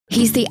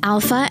He's the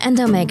Alpha and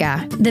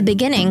Omega, the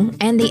beginning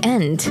and the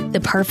end,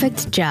 the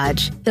perfect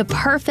judge, the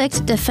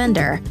perfect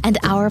defender, and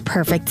our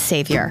perfect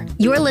Savior.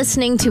 You're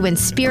listening to In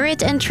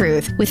Spirit and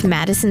Truth with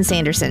Madison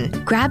Sanderson.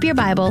 Grab your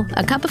Bible,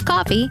 a cup of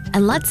coffee,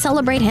 and let's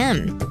celebrate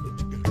Him.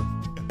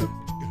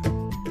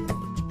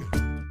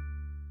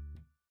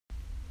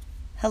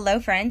 Hello,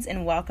 friends,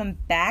 and welcome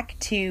back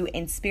to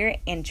In Spirit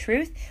and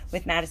Truth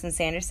with Madison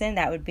Sanderson.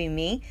 That would be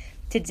me.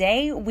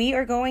 Today, we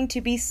are going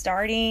to be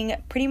starting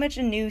pretty much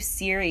a new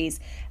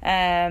series.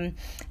 I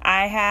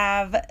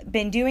have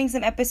been doing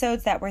some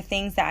episodes that were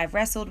things that I've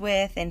wrestled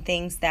with and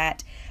things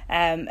that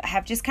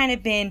have just kind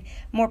of been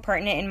more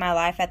pertinent in my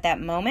life at that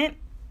moment,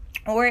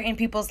 or in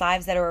people's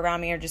lives that are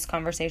around me, or just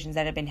conversations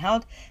that have been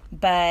held.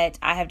 But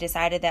I have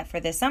decided that for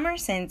this summer,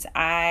 since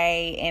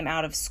I am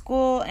out of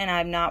school and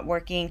I'm not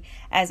working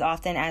as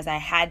often as I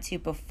had to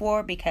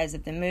before because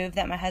of the move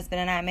that my husband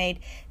and I made,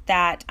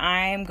 that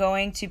I'm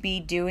going to be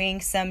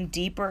doing some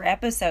deeper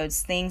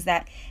episodes, things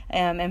that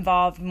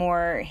involve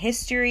more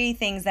history,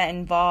 things that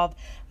involve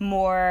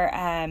more,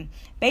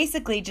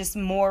 basically just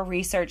more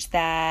research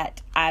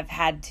that I've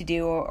had to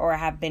do or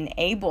have been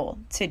able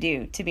to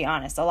do, to be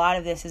honest. A lot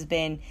of this has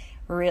been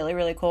really,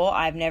 really cool.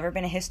 I've never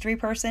been a history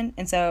person,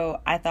 and so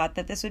I thought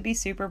that this would be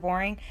super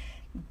boring,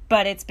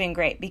 but it's been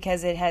great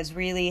because it has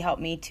really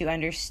helped me to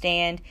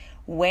understand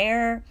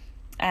where,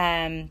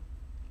 kind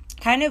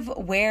of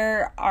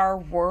where our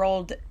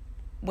world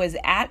was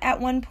at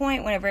one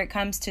point whenever it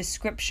comes to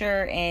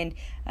scripture and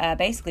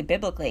basically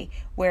biblically,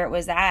 where it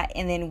was at,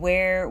 and then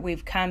where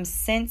we've come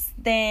since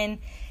then.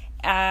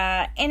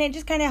 And it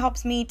just kind of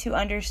helps me to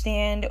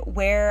understand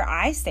where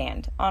I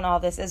stand on all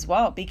this as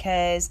well,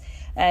 because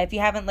if you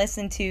haven't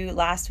listened to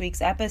last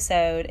week's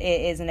episode,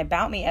 it is an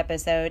About Me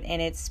episode,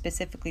 and it's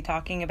specifically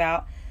talking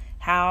about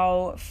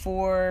how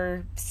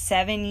for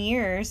 7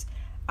 years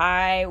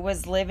I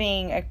was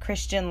living a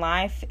Christian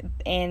life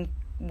and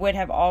would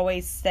have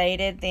always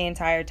stated the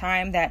entire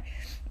time that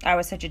I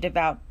was such a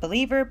devout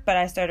believer, but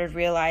I started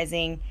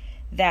realizing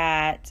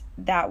that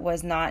that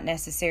was not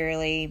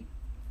necessarily,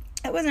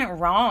 it wasn't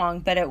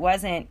wrong, but it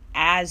wasn't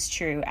as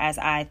true as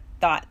I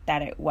thought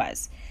that it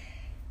was.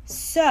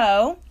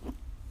 So,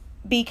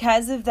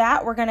 because of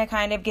that, we're going to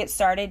kind of get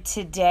started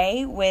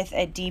today with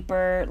a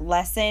deeper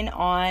lesson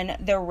on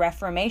the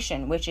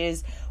Reformation, which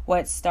is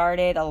what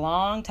started a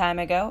long time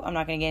ago. I'm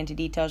not going to get into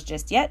details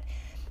just yet,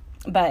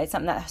 but it's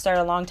something that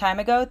started a long time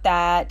ago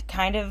that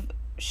kind of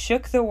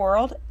shook the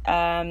world.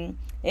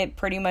 It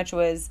pretty much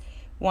was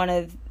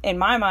in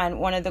my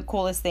mind, one of the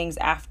coolest things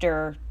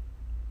after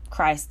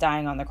Christ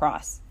dying on the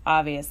cross.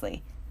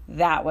 Obviously,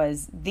 that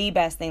was the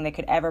best thing that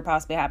could ever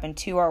possibly happen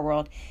to our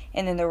world.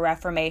 And then the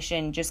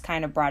Reformation just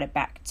kind of brought it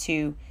back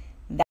to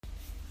that.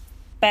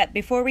 But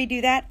before we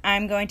do that,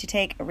 I'm going to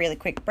take a really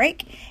quick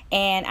break,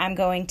 and I'm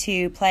going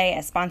to play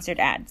a sponsored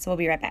ad. So we'll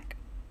be right back.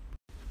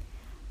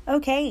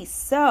 Okay,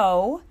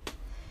 so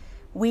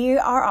we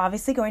are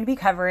obviously going to be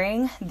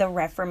covering the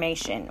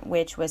Reformation,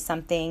 which was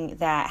something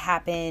that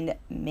happened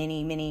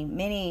many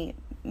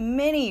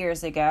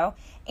years ago.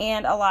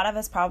 And a lot of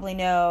us probably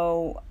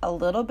know a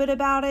little bit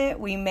about it.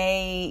 We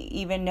may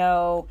even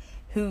know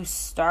who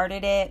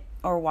started it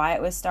or why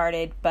it was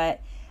started.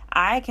 But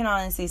I can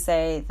honestly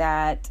say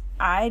that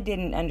I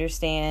didn't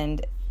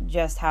understand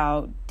just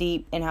how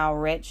deep and how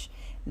rich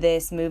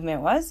this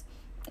movement was.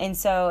 And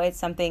so it's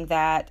something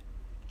that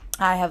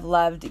I have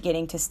loved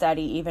getting to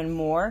study even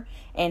more,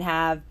 and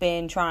have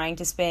been trying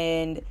to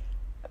spend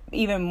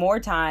even more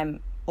time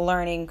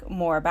learning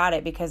more about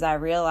it, because I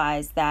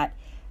realized that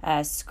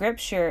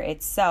scripture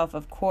itself,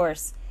 of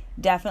course,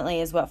 definitely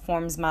is what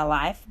forms my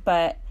life,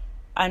 but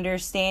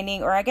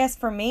understanding, or I guess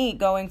for me,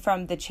 going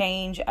from the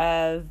change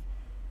of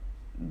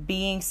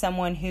being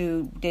someone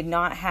who did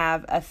not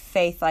have a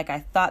faith like I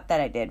thought that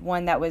I did,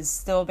 one that was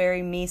still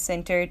very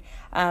me-centered.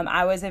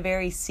 I was a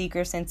very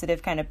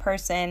seeker-sensitive kind of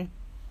person.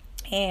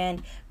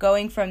 And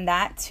going from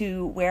that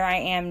to where I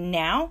am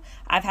now,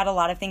 I've had a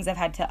lot of things I've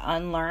had to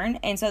unlearn.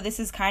 And so this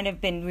has kind of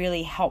been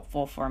really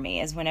helpful for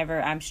me, is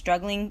whenever I'm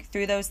struggling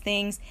through those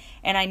things,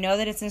 and I know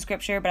that it's in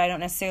scripture, but I don't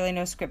necessarily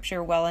know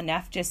scripture well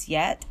enough just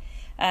yet.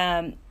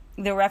 The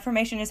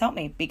Reformation has helped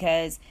me,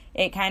 because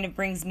it kind of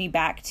brings me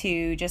back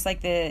to just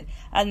like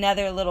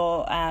another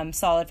little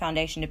solid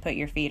foundation to put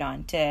your feet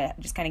on, to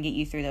just kind of get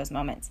you through those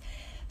moments.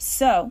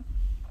 So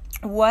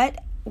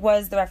what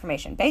was the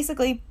Reformation?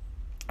 Basically,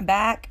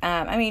 back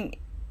a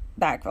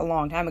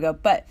long time ago,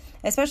 but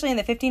especially in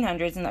the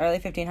 1500s, in the early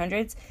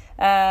 1500s,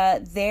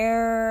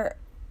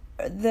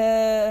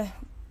 the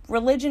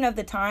religion of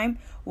the time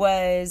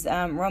was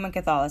Roman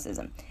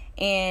Catholicism,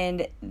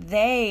 and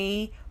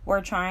they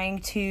were trying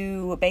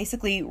to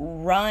basically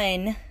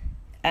run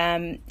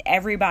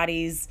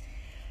everybody's,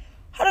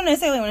 I don't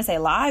necessarily want to say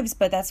lives,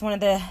 but that's one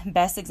of the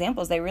best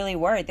examples. They really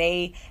were.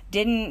 They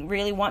didn't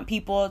really want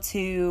people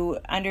to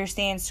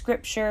understand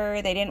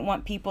scripture. They didn't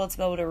want people to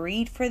be able to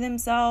read for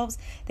themselves.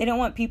 They didn't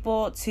want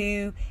people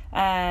to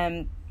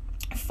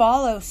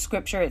follow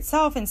scripture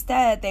itself.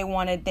 Instead, they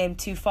wanted them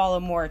to follow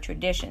more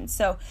traditions.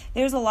 So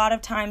there's a lot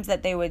of times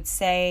that they would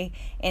say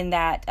in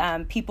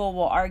that people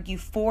will argue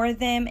for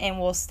them and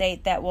will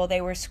state that, well,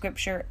 they were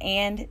scripture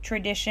and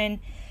tradition,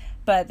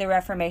 but the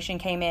Reformation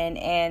came in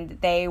and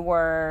they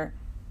were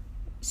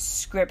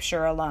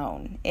scripture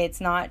alone. It's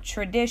not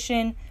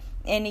tradition.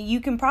 And you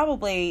can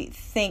probably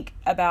think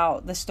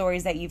about the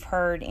stories that you've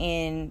heard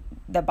in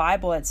the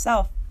Bible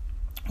itself,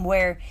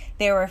 where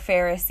there were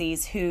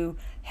Pharisees who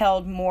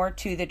held more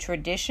to the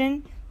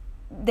tradition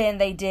than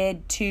they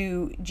did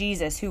to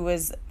Jesus, who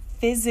was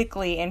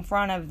physically in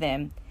front of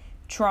them,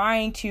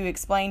 trying to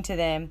explain to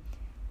them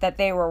that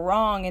they were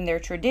wrong in their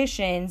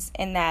traditions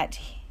and that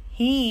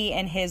he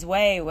and his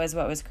way was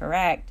what was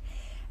correct,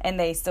 and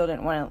they still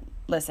didn't want to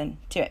listen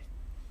to it.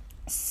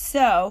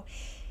 So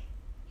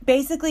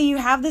basically, you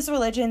have this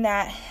religion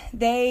that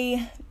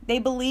they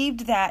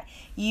believed that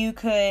you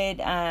could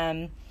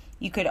earn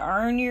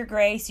your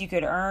grace, you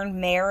could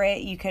earn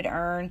merit, you could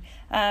earn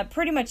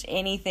pretty much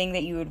anything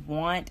that you would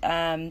want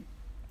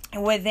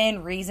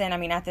within reason. I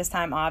mean, at this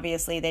time,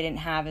 obviously, they didn't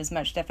have as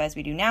much stuff as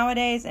we do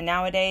nowadays. And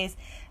nowadays,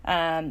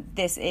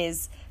 this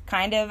is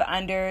kind of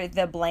under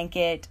the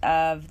blanket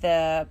of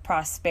the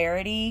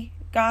prosperity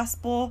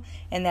gospel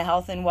and the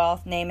health and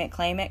wealth, name it,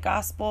 claim it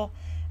gospel.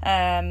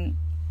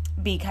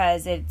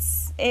 Because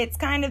it's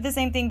kind of the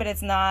same thing, but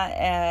it's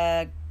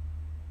not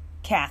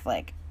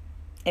Catholic,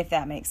 if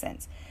that makes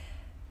sense.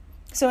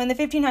 So in the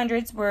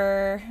 1500s,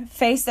 we're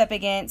faced up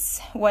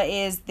against what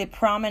is the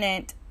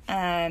prominent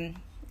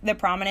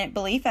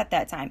belief at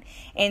that time.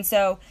 And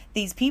so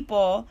these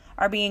people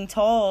are being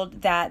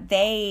told that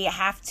they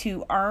have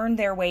to earn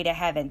their way to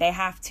heaven. They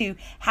have to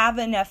have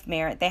enough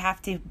merit. They have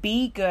to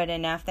be good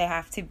enough. They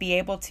have to be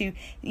able to,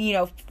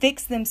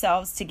 fix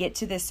themselves to get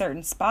to this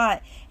certain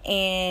spot.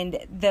 And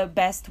the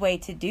best way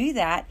to do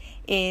that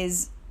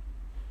is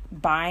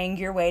buying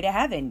your way to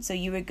heaven. So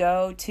you would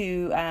go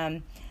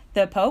to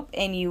the Pope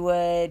and you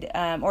would,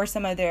 or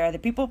some of their other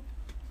people,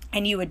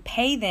 and you would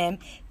pay them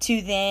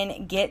to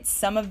then get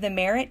some of the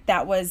merit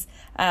that was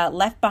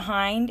left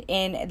behind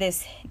in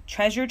this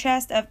treasure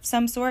chest of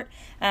some sort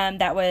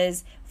that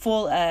was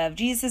full of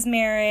Jesus'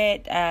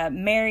 merit,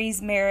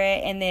 Mary's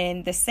merit, and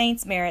then the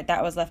saints' merit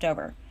that was left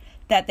over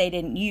that they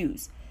didn't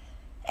use.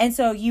 And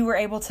so you were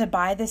able to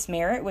buy this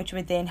merit, which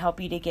would then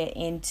help you to get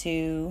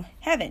into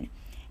heaven.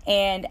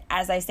 And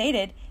as I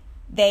stated,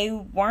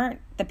 the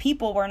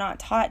people were not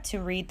taught to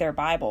read their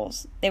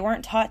Bibles. They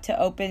weren't taught to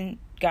open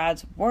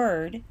God's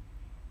word.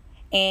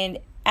 And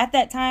at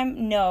that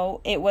time,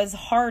 no, it was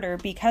harder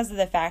because of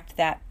the fact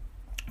that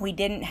we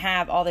didn't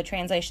have all the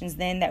translations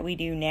then that we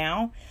do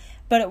now,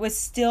 but it was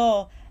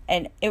still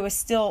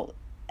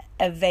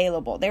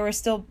available. There were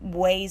still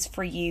ways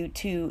for you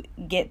to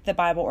get the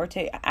Bible or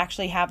to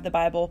actually have the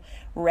Bible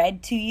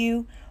read to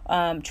you,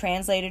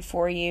 translated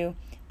for you.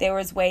 There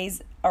was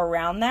ways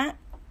around that.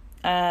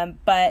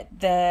 But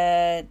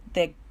the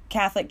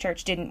Catholic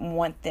Church didn't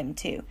want them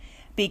to,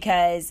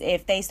 because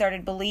if they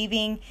started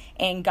believing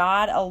in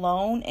God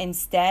alone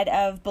instead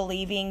of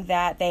believing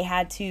that they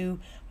had to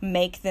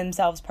make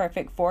themselves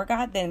perfect for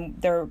God, then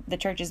the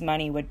church's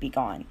money would be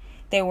gone.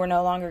 They were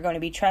no longer going to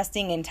be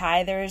trusting in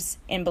tithers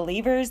and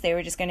believers. They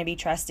were just going to be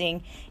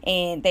trusting,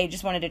 and they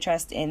just wanted to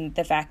trust in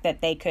the fact that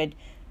they could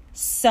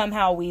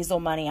somehow weasel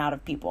money out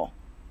of people.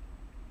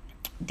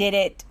 Did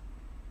it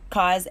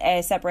cause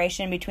a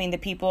separation between the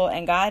people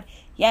and God?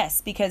 Yes,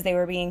 because they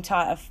were being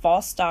taught a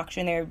false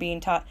doctrine. They were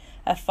being taught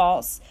a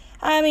false...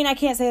 I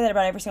can't say that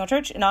about every single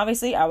church, and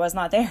obviously I was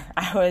not there.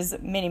 I was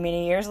many,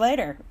 many years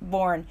later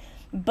born.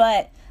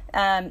 But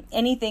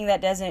anything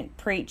that doesn't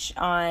preach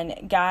on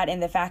God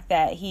and the fact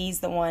that He's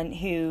the one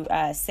who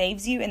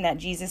saves you and that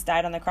Jesus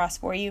died on the cross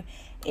for you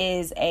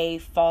is a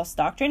false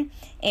doctrine.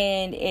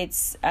 And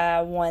it's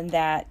one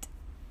that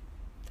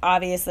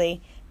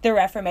obviously the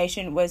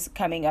Reformation was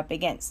coming up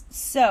against.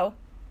 So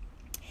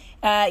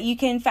you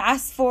can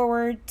fast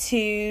forward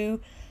to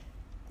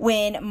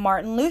when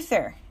Martin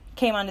Luther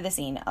came onto the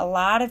scene. A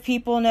lot of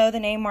people know the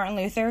name Martin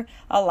Luther.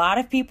 A lot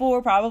of people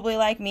were probably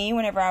like me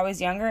whenever I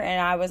was younger,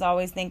 and I was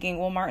always thinking,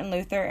 well, Martin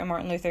Luther and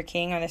Martin Luther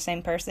King are the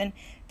same person.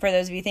 For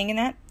those of you thinking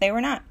that, they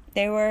were not.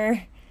 They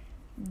were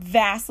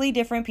vastly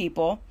different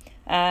people.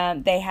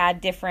 They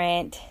had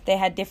different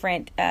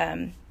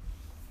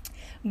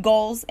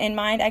goals in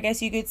mind, I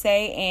guess you could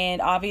say, and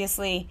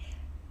obviously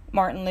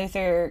Martin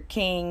Luther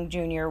King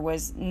Jr.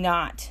 was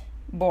not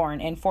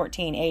born in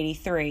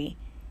 1483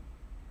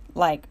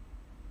 like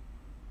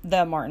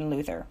the Martin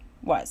Luther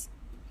was.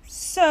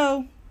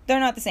 So they're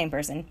not the same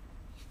person.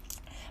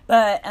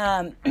 But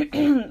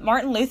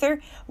Martin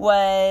Luther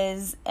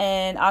was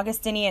an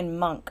Augustinian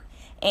monk,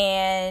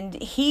 and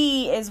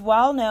he is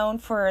well known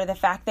for the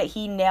fact that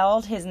he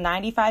nailed his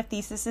 95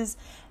 theses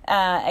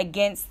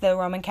against the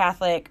Roman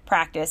Catholic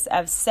practice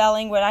of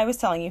selling, what I was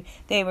telling you,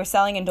 they were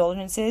selling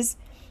indulgences,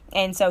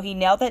 and so he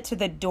nailed it to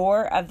the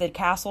door of the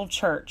castle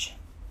church.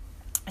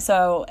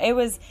 So it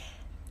was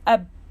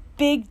a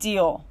big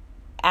deal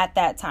at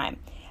that time.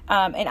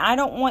 And I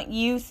don't want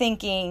you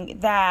thinking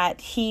that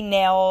he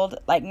nailed,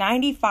 like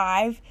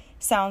 95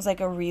 sounds like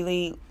a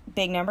really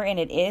big number, and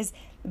it is,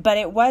 but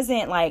it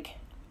wasn't like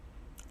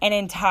an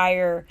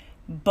entire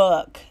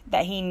book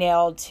that he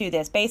nailed to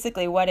this.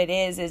 Basically what it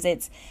is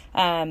it's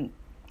a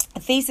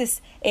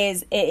thesis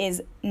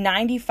is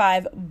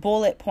 95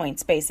 bullet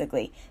points,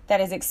 basically, that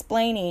is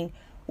explaining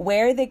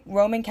where the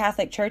Roman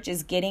Catholic Church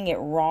is getting it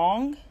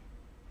wrong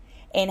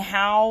and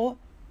how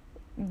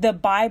the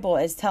Bible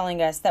is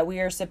telling us that we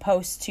are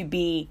supposed to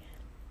be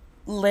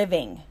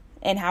living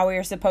and how we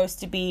are supposed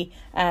to be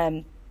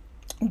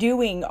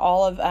doing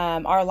all of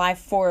our life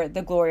for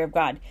the glory of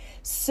God.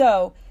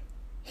 So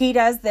he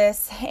does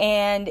this,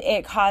 and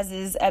it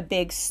causes a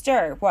big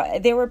stir. Well,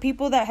 there were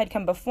people that had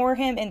come before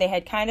him, and they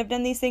had kind of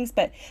done these things,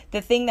 but the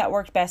thing that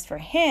worked best for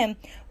him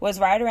was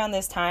right around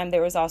this time,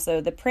 there was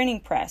also the printing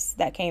press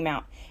that came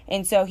out.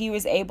 And so he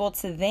was able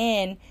to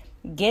then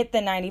get the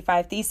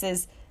 95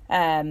 Theses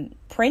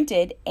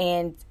printed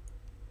and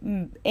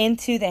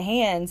into the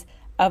hands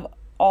of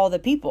all the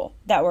people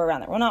that were around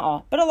there. Well, not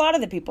all, but a lot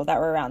of the people that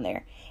were around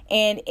there.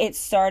 And it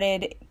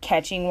started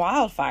catching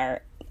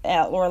wildfire,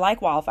 or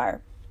like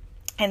wildfire.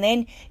 And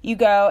then you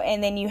go,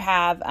 and then you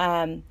have,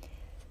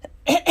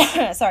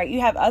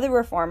 you have other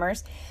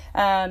reformers,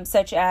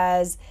 such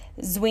as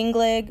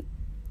Zwingli,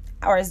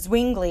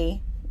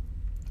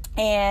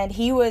 and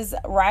he was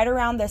right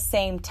around the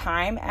same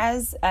time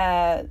as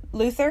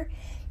Luther.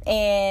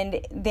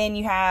 And then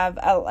you have,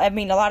 a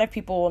lot of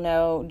people will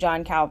know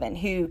John Calvin,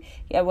 who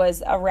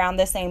was around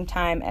the same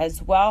time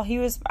as well. He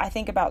was, I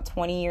think, about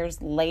 20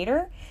 years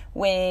later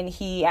when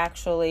he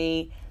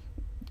actually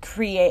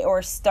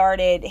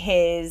started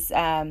his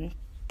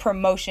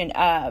promotion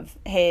of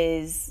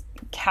his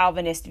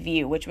Calvinist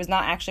view, which was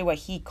not actually what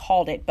he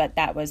called it, but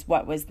that was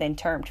what was then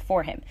termed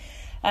for him.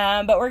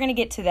 But we're going to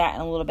get to that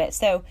in a little bit.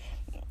 So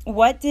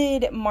what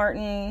did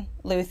Martin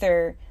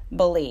Luther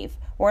believe?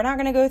 We're not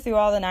going to go through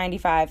all the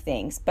 95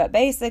 things, but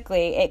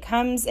basically it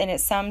comes and it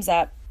sums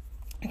up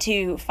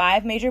to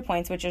 5 major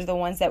points, which are the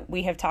ones that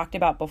we have talked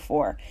about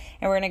before.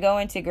 And we're going to go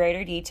into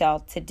greater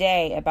detail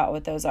today about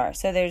what those are.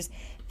 So there's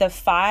the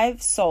 5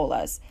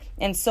 solas,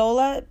 and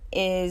sola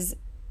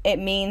it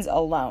means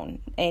alone,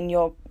 and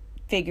you'll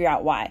figure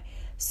out why.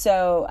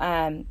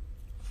 So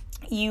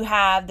you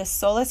have the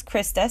solus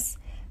Christus,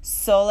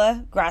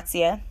 sola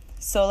gratia,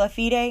 sola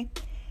fide,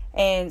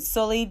 and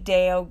soli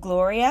Deo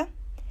gloria,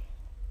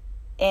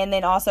 and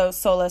then also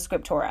sola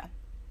scriptura.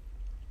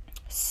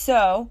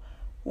 So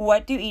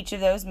what do each of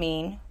those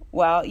mean?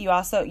 Well, you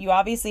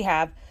obviously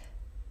have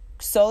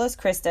solus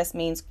Christus,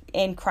 means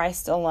in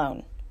Christ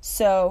alone.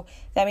 So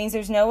that means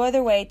there's no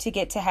other way to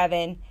get to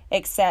heaven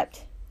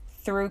except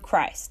through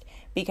Christ.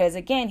 Because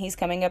again, he's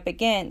coming up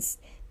against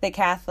the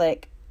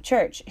Catholic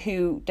Church,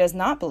 who does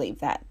not believe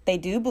that. They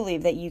do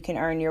believe that you can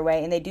earn your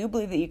way, and they do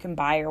believe that you can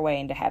buy your way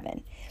into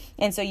heaven.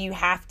 And so you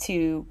have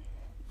to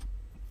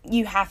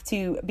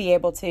be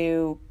able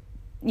to,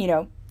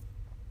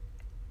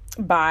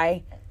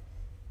 buy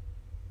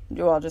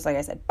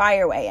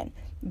your way in.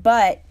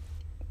 But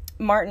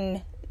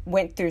Martin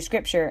went through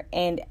Scripture,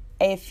 and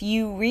if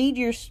you read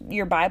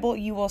your Bible,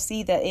 you will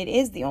see that it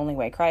is the only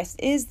way. Christ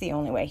is the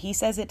only way. He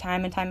says it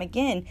time and time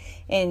again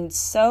in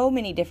so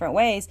many different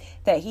ways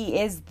that he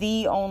is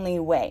the only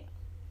way.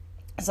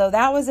 So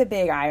that was a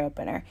big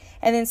eye-opener.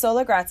 And then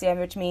sola gratia,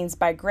 which means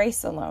by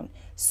grace alone.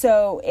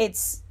 So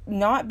it's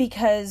not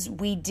because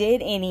we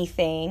did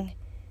anything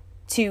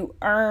to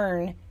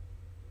earn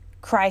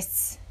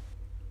Christ's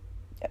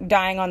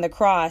dying on the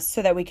cross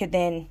so that we could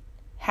then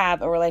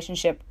have a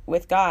relationship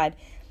with God.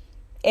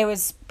 It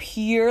was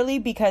purely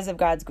because of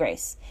God's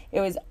grace.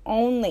 It was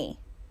only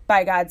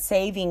by God's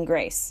saving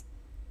grace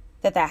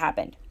that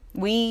happened.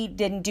 We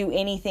didn't do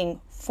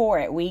anything for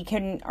it. We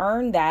couldn't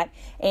earn that.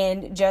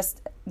 And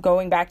just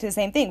going back to the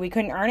same thing, we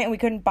couldn't earn it and we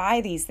couldn't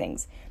buy these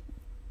things.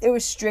 It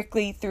was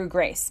strictly through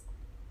grace.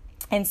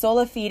 And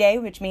sola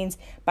fide, which means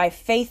by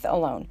faith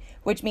alone,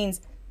 which means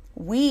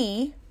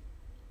we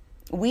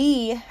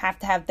have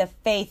to have the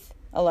faith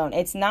alone.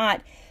 It's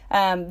not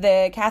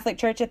the Catholic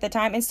Church at the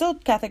time, and still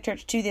Catholic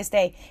Church to this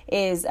day,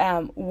 is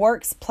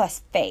works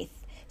plus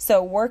faith.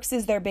 So works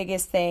is their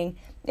biggest thing.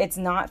 It's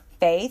not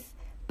faith,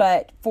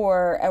 but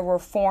for a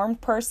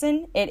Reformed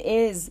person, it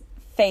is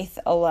faith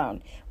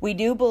alone. We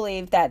do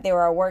believe that there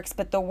are works,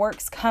 but the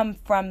works come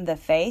from the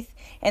faith,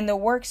 and the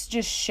works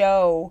just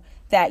show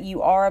that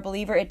you are a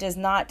believer. It does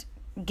not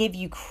give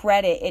you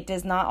credit. It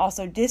does not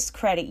also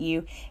discredit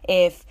you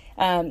if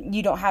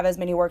you don't have as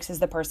many works as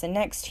the person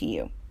next to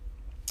you.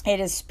 It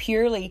is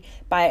purely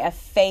by a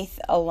faith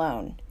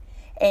alone.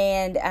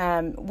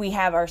 And we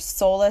have our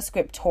sola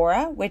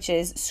scriptura, which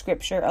is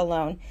scripture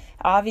alone.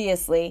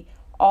 Obviously,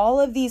 all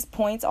of these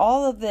points,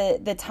 all of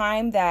the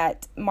time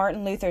that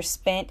Martin Luther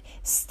spent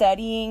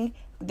studying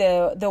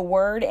the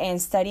word and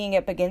studying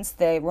up against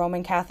the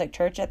Roman Catholic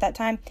Church at that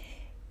time,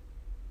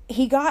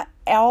 he got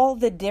all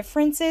the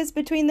differences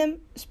between them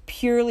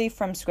purely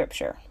from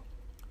Scripture.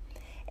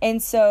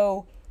 And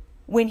so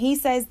when he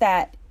says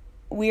that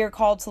we are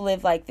called to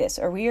live like this,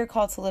 or we are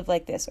called to live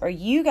like this, or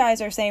you guys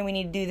are saying we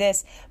need to do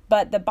this,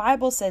 but the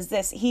Bible says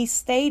this. He's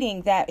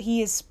stating that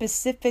he is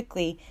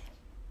specifically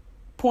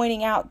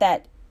pointing out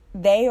that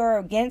they are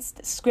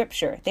against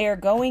Scripture. They are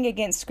going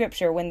against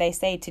Scripture when they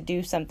say to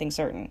do something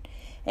certain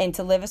and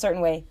to live a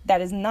certain way that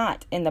is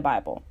not in the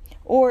Bible.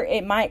 Or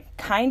it might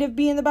kind of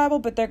be in the Bible,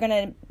 but they're going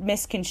to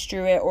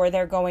misconstrue it, or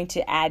they're going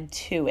to add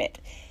to it.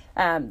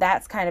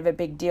 That's kind of a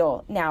big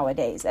deal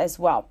nowadays as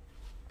well.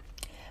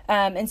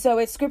 And so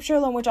it's Scripture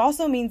alone, which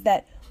also means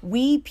that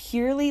we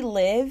purely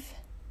live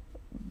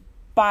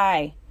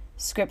by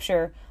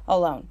Scripture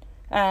alone.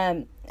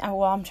 I'm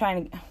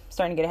starting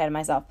to get ahead of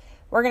myself.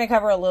 We're going to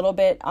cover a little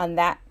bit on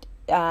that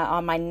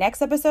on my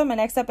next episode. My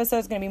next episode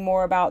is going to be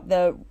more about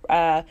the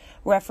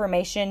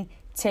Reformation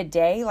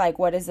today. Like,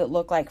 what does it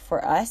look like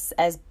for us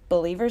as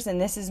believers?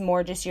 And this is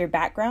more just your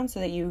background so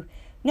that you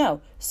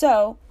know.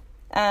 So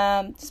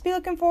just be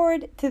looking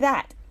forward to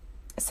that.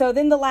 So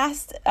then the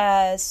last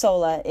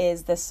sola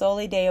is the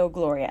Soli Deo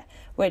Gloria,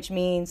 which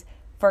means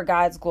for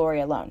God's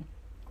glory alone.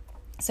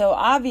 So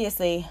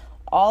obviously,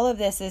 all of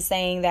this is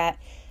saying that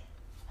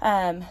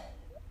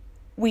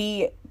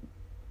we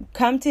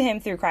come to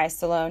him through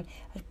Christ alone,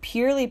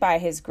 purely by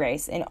his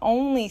grace, and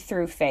only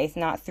through faith,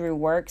 not through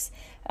works.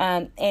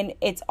 And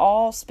it's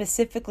all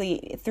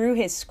specifically through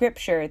his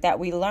Scripture that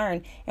we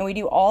learn, and we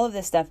do all of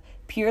this stuff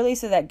purely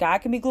so that God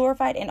can be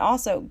glorified. And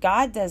also,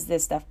 God does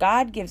this stuff.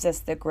 God gives us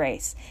the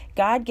grace.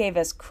 God gave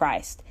us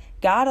Christ.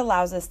 God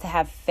allows us to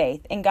have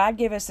faith, and God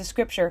gave us the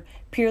Scripture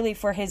purely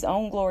for his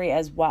own glory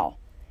as well.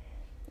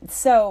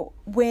 So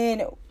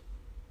when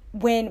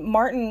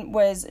Martin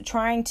was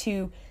trying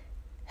to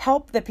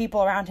help the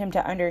people around him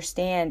to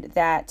understand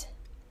that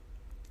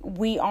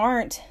we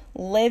aren't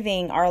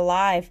living our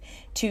life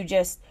to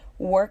just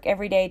work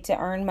every day to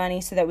earn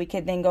money so that we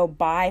could then go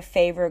buy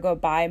favor, go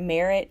buy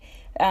merit.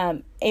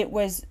 It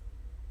was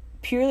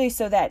purely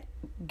so that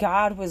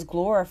God was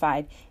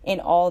glorified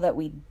in all that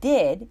we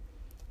did.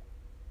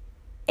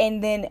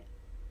 And then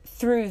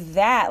through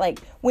that, like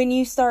when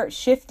you start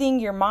shifting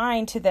your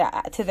mind to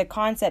the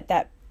concept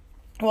that,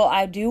 well,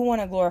 I do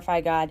want to glorify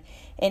God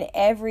in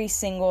every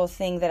single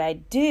thing that I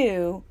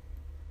do,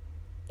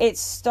 it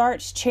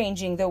starts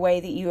changing the way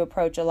that you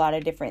approach a lot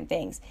of different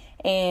things.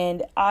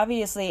 And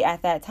obviously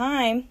at that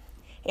time,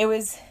 it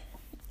was,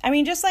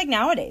 just like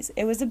nowadays,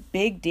 it was a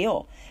big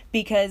deal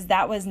because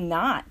that was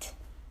not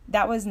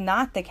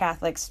the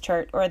Catholic's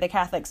church or the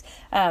Catholics'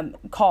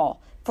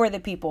 call for the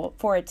people,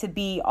 for it to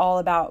be all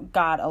about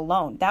God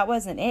alone. That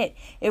wasn't it.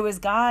 It was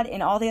God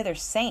and all the other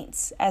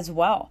saints as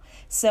well.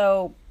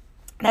 So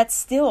that's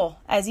still,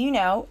 as you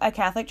know, a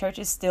Catholic church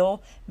is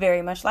still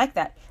very much like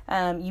that.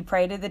 You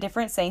pray to the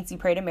different saints, you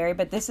pray to Mary,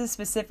 but this is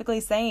specifically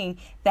saying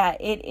that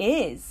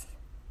it's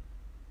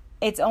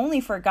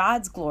only for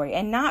God's glory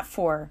and not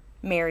for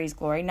Mary's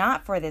glory,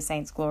 not for the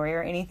saints' glory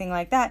or anything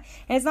like that.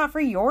 And it's not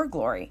for your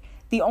glory.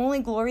 The only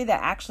glory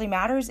that actually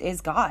matters is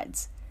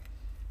God's.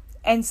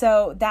 And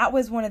so that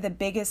was one of the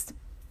biggest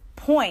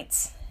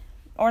points,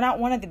 or not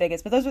one of the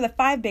biggest, but those were the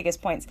 5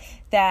 biggest points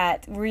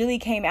that really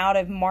came out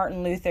of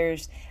Martin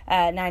Luther's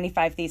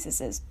 95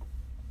 Theses.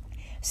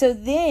 So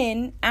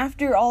then,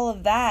 after all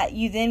of that,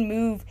 you then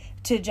move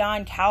to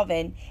John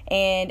Calvin.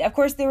 And of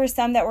course, there were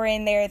some that were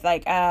in there,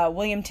 like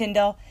William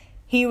Tyndale.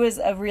 He was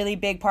a really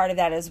big part of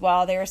that as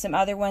well. There were some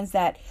other ones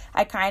that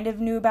I kind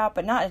of knew about,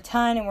 but not a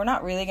ton, and we're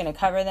not really going to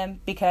cover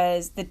them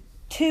because the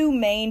 2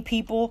 main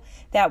people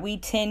that we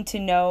tend to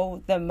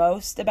know the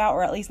most about,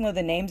 or at least know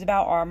the names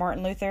about, are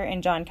Martin Luther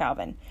and John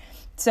Calvin.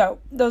 So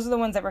those are the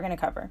ones that we're going to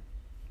cover.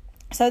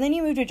 So then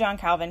you move to John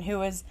Calvin, who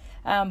was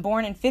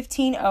born in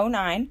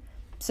 1509.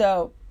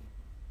 So,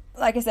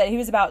 like I said, he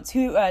was about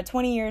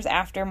 20 years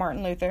after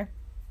Martin Luther.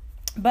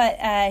 But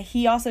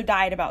he also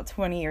died about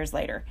 20 years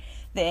later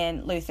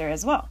than Luther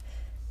as well.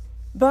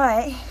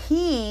 But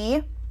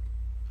he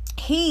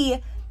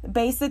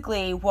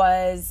basically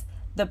was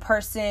the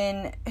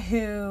person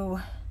who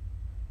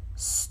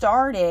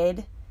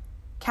started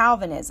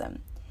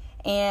Calvinism.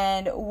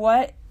 And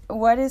what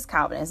is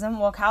Calvinism?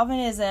 Well,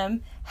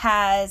 Calvinism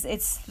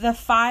it's the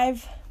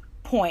 5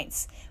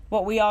 points,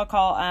 what we all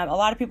call, a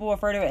lot of people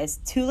refer to it as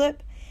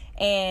TULIP,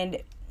 and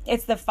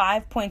it's the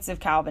 5 points of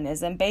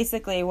Calvinism.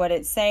 Basically, what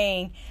it's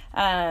saying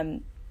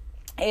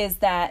is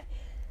that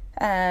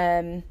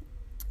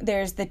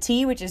there's the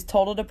T, which is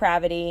total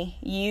depravity.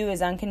 U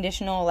is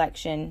unconditional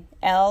election.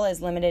 L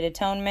is limited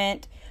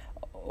atonement,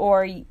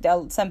 or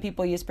some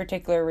people use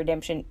particular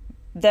redemption.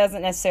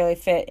 Doesn't necessarily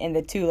fit in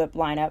the TULIP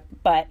lineup,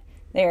 but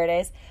there it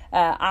is.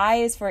 I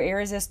is for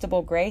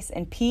irresistible grace,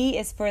 and P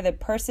is for the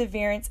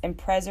perseverance and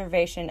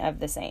preservation of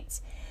the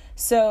saints.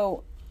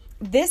 So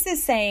this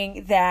is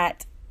saying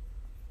that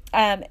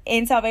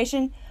in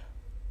salvation,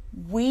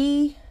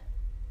 we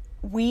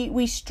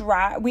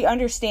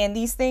understand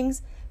these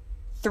things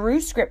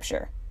through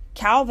Scripture.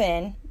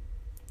 Calvin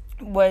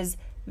was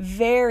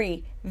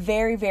very,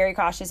 very, very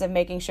cautious of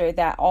making sure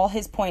that all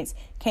his points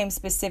came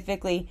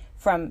specifically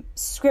from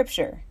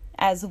Scripture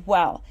as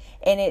well.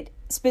 And it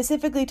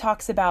specifically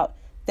talks about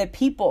the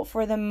people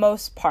for the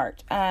most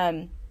part.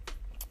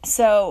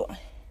 So,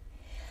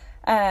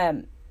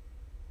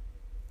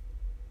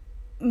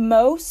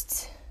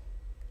 most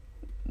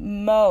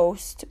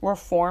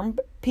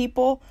Reformed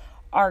people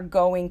are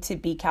going to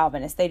be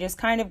Calvinists. They just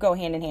kind of go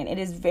hand in hand. It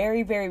is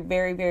very, very,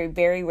 very, very,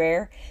 very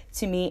rare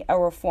to meet a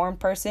Reformed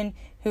person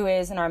who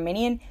is an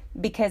Arminian,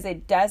 because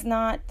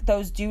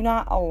those do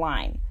not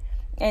align.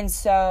 And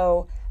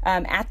so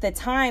at the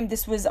time,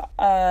 this was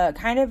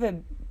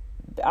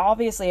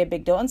obviously a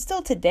big deal. And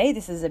still today,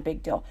 this is a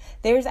big deal.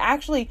 There's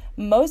actually,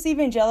 most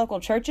evangelical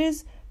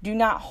churches do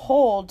not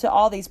hold to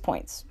all these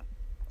points.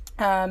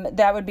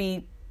 That would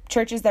be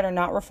churches that are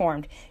not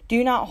Reformed,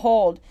 do not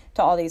hold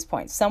to all these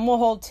points. Some will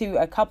hold to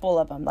a couple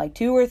of them, like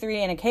 2 or 3,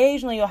 and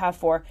occasionally you'll have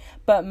 4,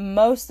 but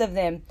most of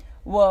them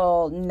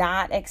will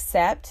not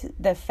accept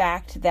the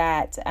fact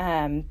that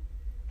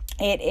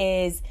it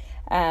is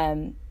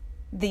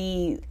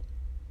the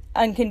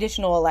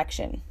unconditional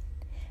election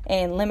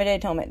and limited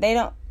atonement. They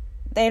don't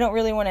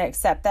really want to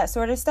accept that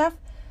sort of stuff,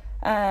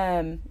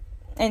 and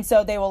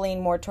so they will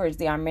lean more towards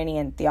the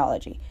Arminian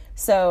theology.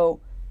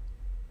 So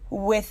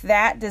with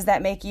that, does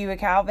that make you a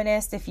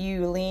Calvinist if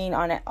you lean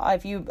on it,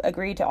 if you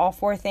agree to all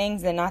 4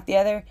 things and not the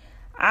other?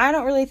 I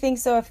don't really think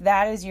so, if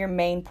that is your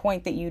main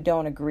point that you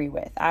don't agree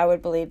with. I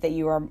would believe that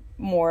you are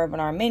more of an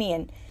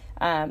Arminian,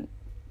 and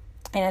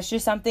it's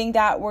just something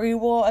that we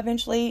will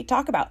eventually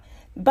talk about.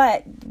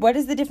 But what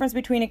is the difference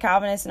between a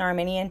Calvinist and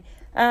Arminian?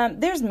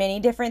 There's many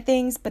different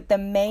things, but the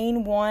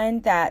main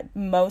one that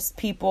most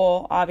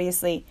people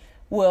obviously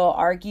will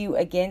argue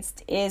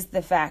against is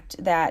the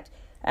fact that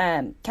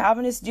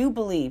Calvinists do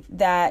believe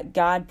that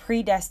God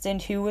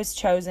predestined who was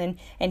chosen,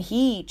 and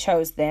he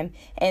chose them,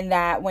 and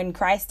that when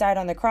Christ died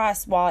on the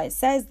cross, while it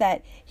says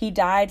that he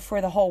died for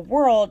the whole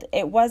world,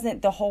 it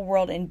wasn't the whole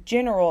world in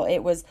general. It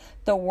was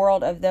the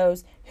world of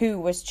those who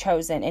was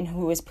chosen and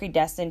who was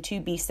predestined to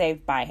be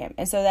saved by him.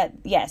 And so that,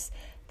 yes,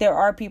 there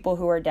are people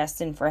who are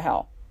destined for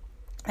hell.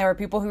 There are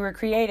people who were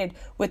created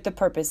with the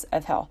purpose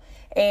of hell.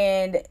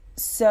 And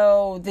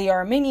so the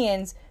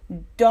Arminians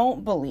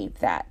don't believe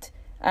that.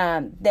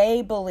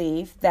 They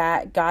believe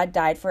that God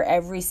died for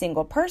every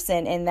single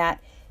person, and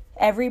that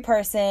every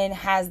person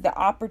has the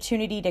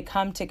opportunity to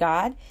come to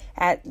God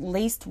at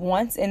least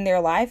once in their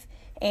life,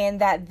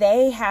 and that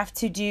they have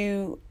to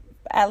do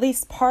at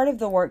least part of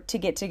the work to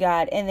get to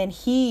God, and then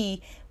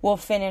he will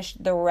finish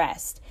the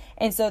rest.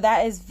 And so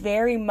that is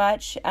very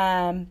much,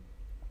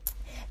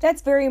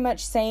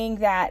 saying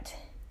that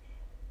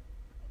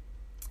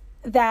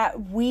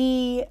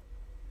we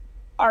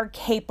are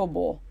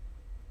capable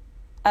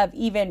of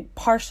even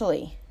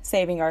partially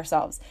saving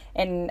ourselves.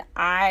 And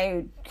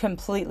I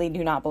completely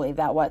do not believe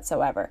that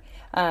whatsoever.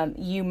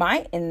 You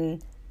might,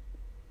 and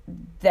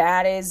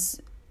that is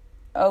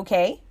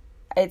okay.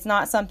 It's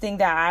not something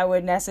that I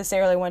would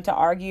necessarily want to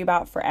argue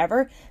about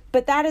forever,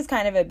 but that is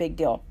kind of a big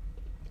deal.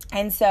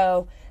 And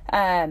so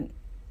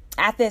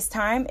at this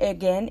time,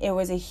 again, it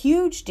was a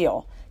huge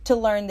deal to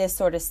learn this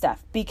sort of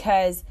stuff,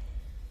 because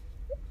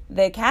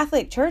the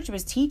Catholic Church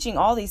was teaching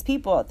all these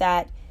people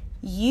that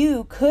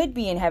you could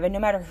be in heaven no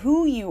matter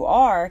who you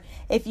are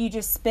if you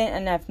just spent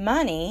enough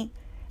money.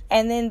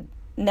 And then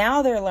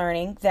now they're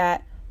learning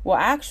that, well,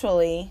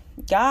 actually,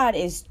 God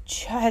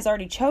has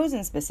already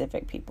chosen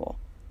specific people.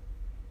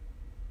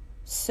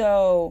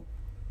 So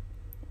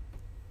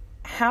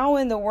how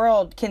in the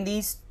world can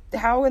these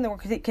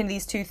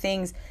 2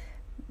 things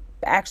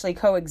actually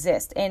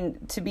coexist?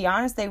 And to be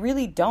honest, they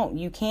really don't.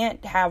 You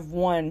can't have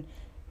one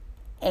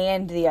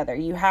and the other.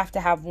 You have to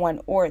have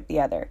one or the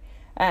other.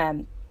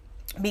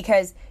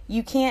 Because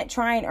you can't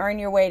try and earn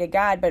your way to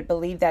God, but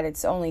believe that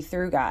it's only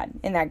through God,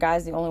 and that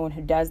God's the only one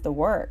who does the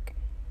work.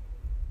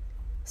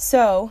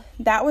 So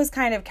that was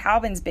kind of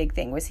Calvin's big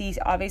thing, was he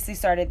obviously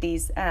started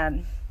these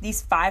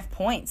 5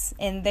 points,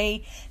 and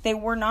they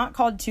were not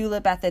called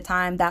TULIP at the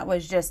time. That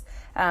was just,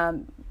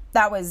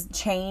 that was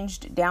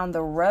changed down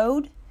the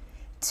road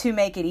to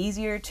make it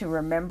easier to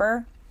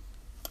remember,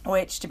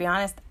 which, to be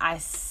honest, I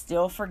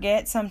still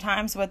forget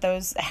sometimes what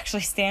those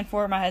actually stand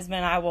for. My husband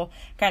and I will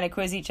kind of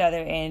quiz each other,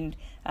 and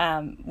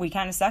we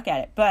kind of suck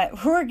at it,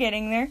 but we're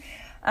getting there.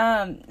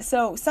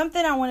 So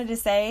something I wanted to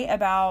say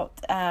about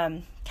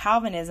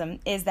Calvinism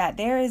is that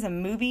there is a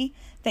movie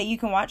that you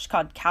can watch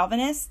called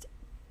Calvinist,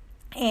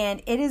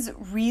 and it is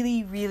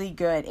really, really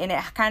good, and it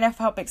kind of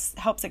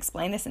helps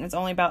explain this, and it's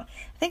only about,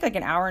 I think, like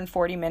an hour and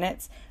 40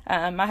 minutes.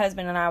 My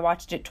husband and I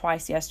watched it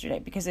twice yesterday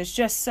because it's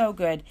just so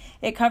good.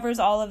 It covers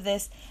all of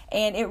this,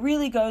 and it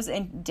really goes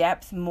in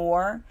depth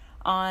more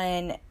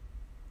on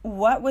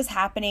what was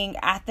happening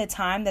at the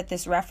time that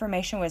this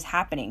Reformation was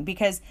happening,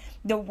 because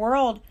the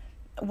world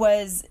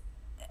was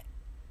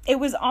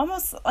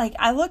almost like,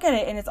 I look at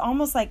it and it's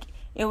almost like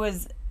it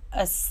was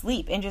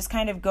asleep and just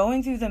kind of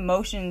going through the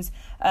motions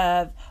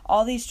of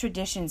all these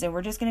traditions, and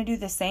we're just going to do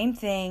the same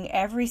thing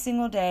every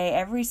single day,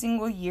 every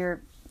single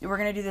year. We're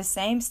going to do the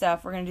same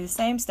stuff. And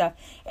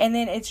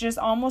then it's just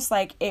almost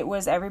like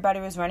everybody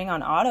was running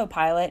on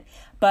autopilot,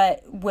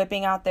 but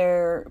whipping out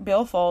their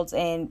billfolds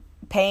and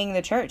paying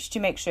the church to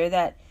make sure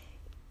that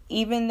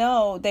even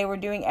though they were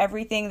doing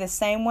everything the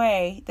same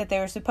way that they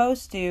were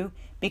supposed to,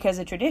 because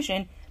of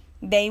tradition,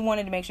 they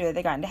wanted to make sure that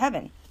they got into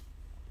heaven.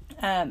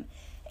 And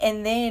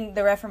then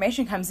the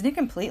Reformation comes and it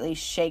completely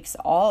shakes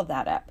all of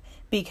that up,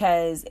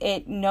 because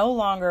it no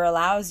longer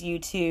allows you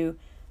to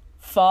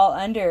fall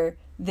under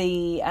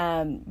the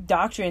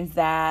doctrines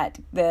that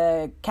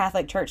the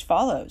Catholic Church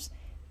follows.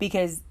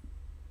 Because,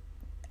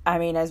 I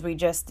mean, as we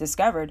just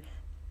discovered,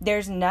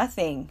 there's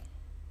nothing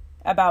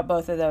about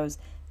both of those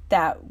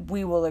that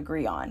we will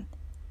agree on.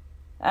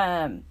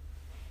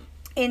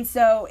 And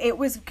so it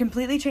was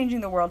completely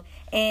changing the world,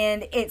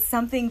 and it's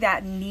something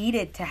that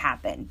needed to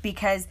happen,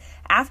 because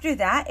after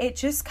that, it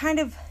just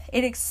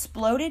it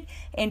exploded,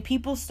 and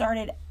people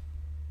started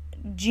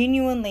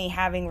genuinely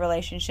having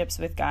relationships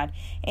with God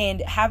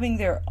and having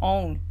their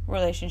own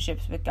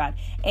relationships with God.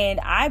 And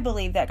I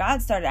believe that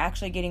God started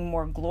actually getting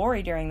more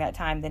glory during that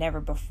time than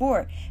ever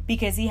before,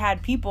 because he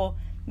had people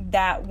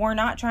that were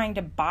not trying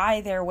to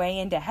buy their way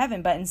into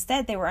heaven, but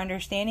instead they were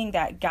understanding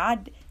that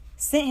God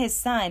sent his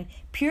son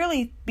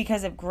purely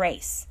because of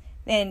grace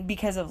and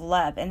because of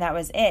love, and that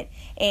was it.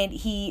 And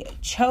he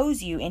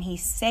chose you and he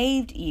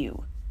saved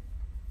you.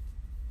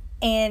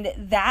 And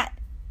that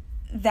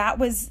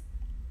was,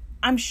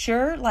 I'm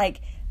sure,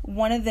 like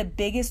one of the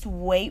biggest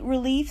weight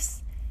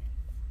reliefs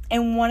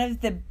and one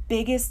of the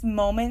biggest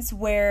moments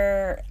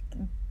where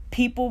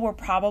people were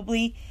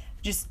probably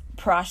just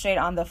prostrate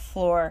on the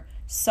floor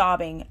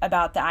sobbing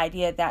about the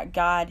idea that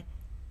God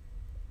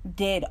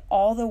did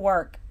all the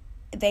work.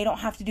 They don't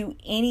have to do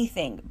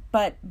anything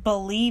but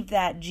believe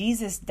that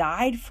Jesus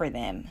died for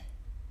them.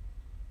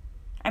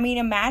 I mean,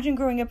 imagine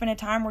growing up in a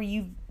time where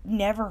you've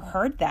never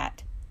heard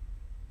that.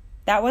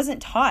 That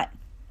wasn't taught.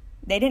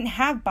 They didn't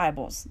have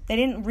Bibles. They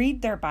didn't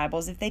read their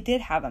Bibles if they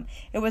did have them.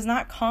 It was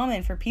not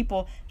common for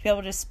people to be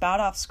able to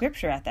spout off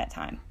scripture at that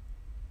time.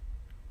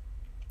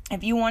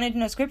 If you wanted to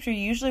know scripture,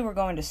 you usually were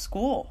going to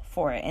school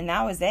for it, and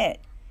that was it.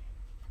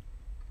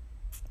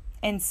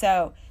 And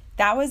so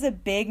that was a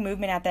big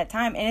movement at that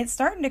time, and it's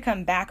starting to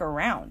come back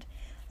around.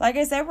 Like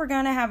I said, we're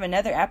going to have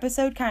another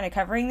episode kind of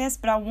covering this,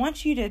 but I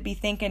want you to be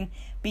thinking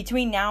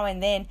between now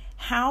and then,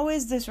 how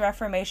is this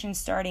Reformation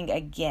starting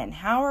again?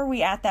 How are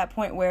we at that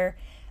point where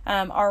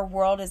our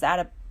world is at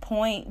a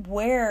point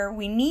where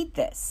we need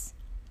this?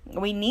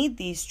 We need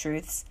these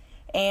truths,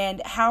 and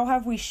how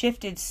have we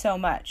shifted so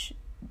much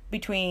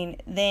between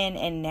then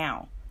and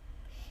now?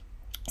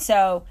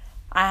 So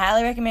I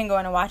highly recommend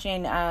going and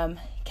watching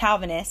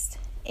Calvinist.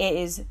 It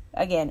is,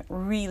 again,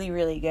 really,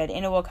 really good,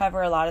 and it will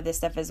cover a lot of this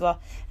stuff as well.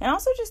 And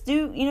also just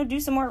do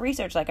some more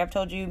research, like I've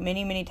told you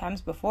many, many times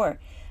before.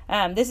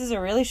 This is a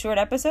really short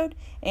episode,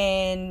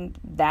 and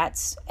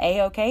that's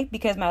A-okay,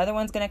 because my other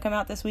one's going to come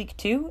out this week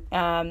too.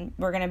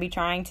 We're going to be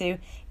trying to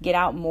get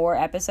out more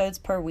episodes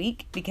per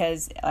week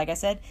because, like I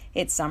said,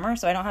 it's summer,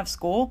 so I don't have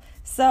school.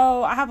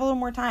 So I have a little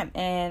more time,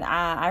 and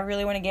I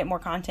really want to get more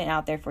content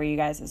out there for you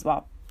guys as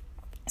well.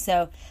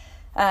 So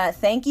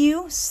thank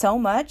you so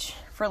much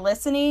for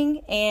listening,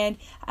 and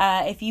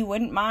if you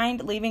wouldn't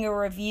mind leaving a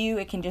review,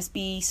 it can just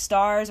be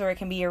stars or it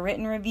can be a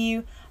written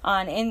review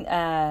on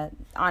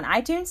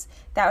iTunes.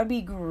 That would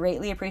be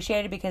greatly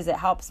appreciated, because it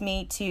helps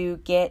me to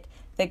get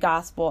the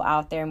gospel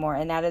out there more,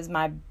 and that is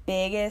my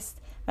biggest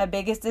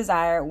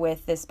desire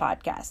with this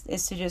podcast,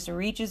 is to just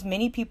reach as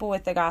many people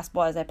with the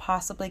gospel as I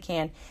possibly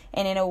can,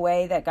 and in a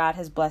way that God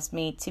has blessed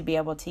me to be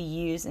able to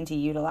use and to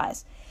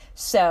utilize.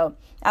 So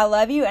I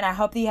love you, and I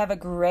hope that you have a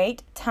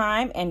great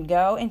time, and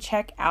go and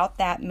check out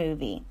that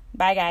movie.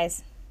 Bye,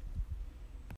 guys.